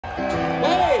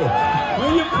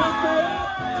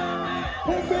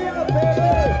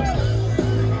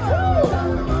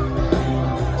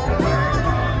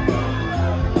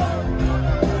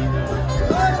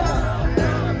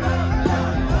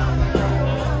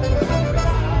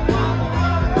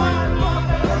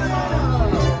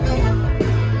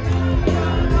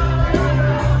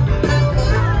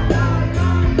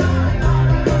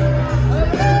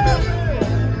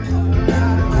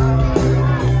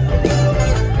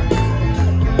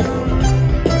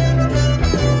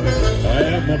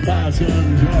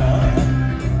passenger,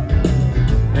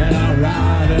 and I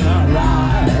ride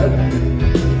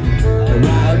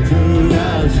through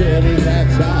the city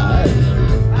backside.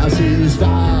 I see the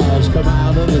stars come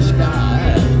out of the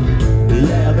sky.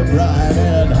 Yeah, the bright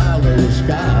and hollow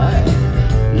sky.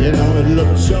 You know it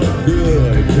looks so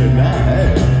good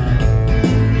tonight.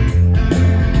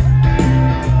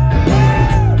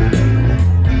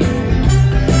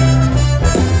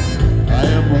 I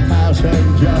am a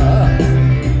passenger.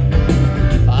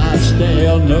 I stay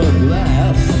on the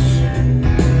glass.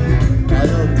 I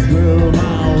look through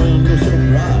my window so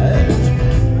bright.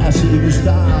 I see the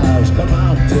stars come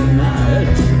out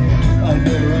tonight.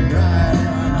 Under a bright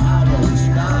and hollow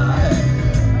sky.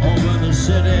 Over the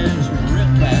city's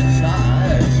rip-back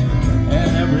sides.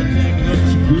 And everything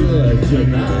looks good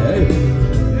tonight.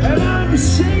 And I'm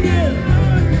singing.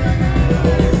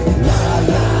 La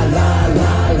la la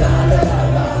la la la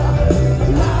la.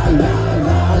 La la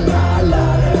la la la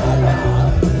la la.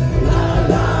 La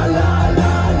la la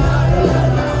la la la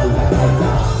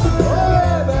la.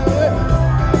 Oh, baby.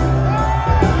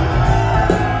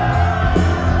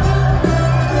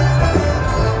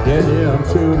 Get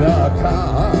into the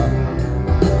car.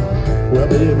 We'll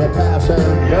be the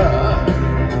passenger.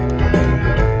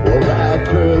 We'll ride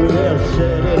through this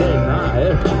city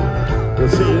tonight. We'll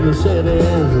see the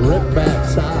city's rip-back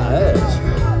sides.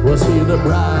 We'll see the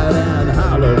bright and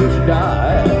hollow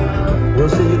sky. We'll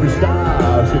see the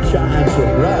stars that shine so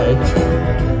bright.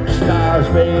 Stars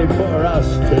made for us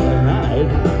tonight.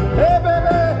 Hey,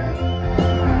 baby!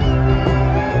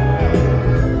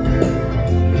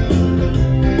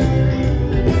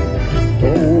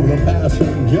 Oh, the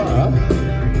passenger,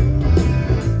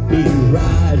 he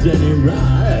rides and he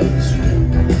rides.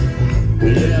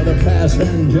 Yeah, the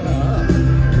passenger,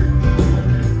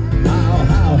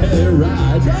 how he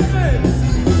rides. Hey!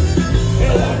 He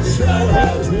looks through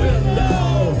his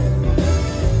window.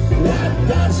 What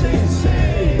does he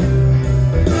see?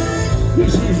 He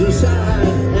sees the sun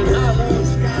in hollow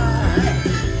sky.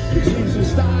 He sees the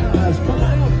stars come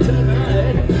out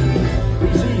tonight. He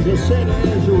sees the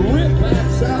city's rip-back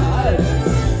sides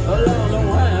along the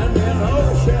winding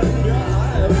ocean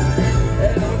drive.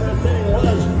 And everything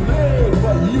was made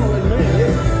for you and me.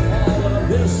 All of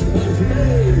this was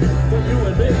made for you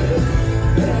and me.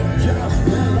 It just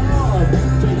belonged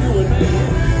to you and me.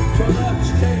 So let's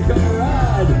take a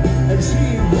ride and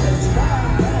see what's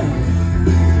fine.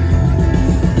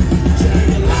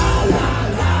 Sing la la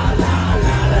la la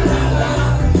la la la.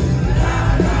 La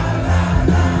la la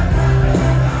la la la.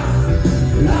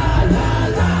 La la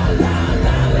la la la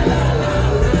la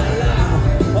la la.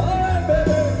 All right,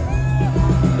 baby.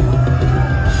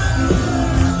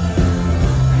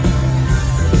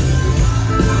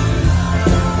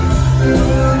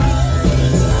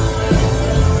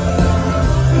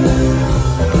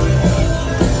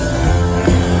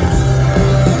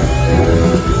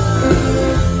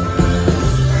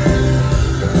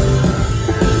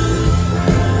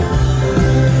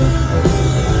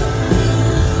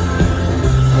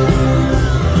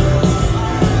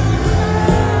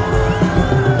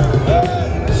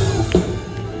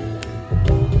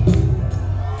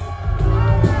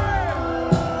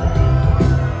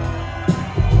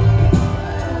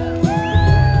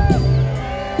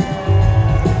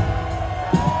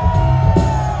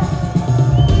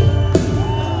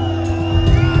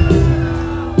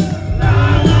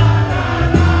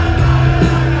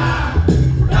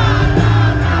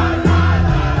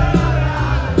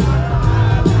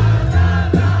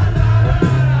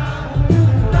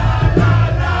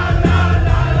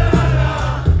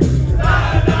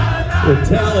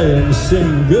 Italians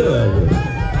sing good.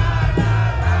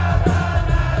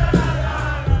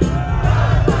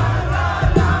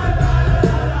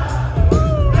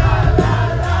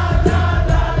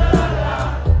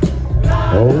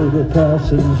 Oh, the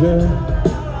passenger,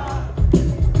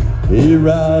 he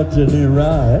rides and he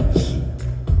rides.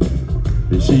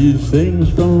 He sees things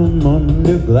from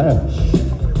under glass.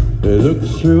 He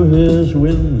looks through his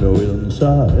window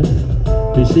inside.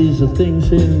 He sees the things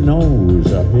he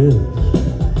knows are his.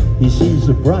 He sees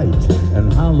the bright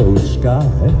and hollow sky.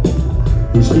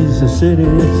 He sees the city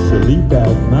sleep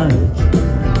at night.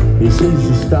 He sees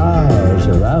the stars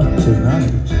are out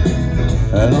tonight.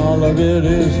 And all of it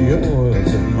is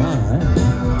yours and mine.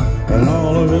 And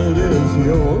all of it is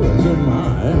yours and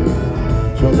mine.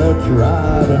 So let's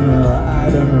ride and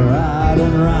ride and ride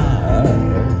and ride.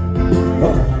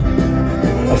 Oh,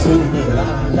 I see the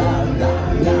la la.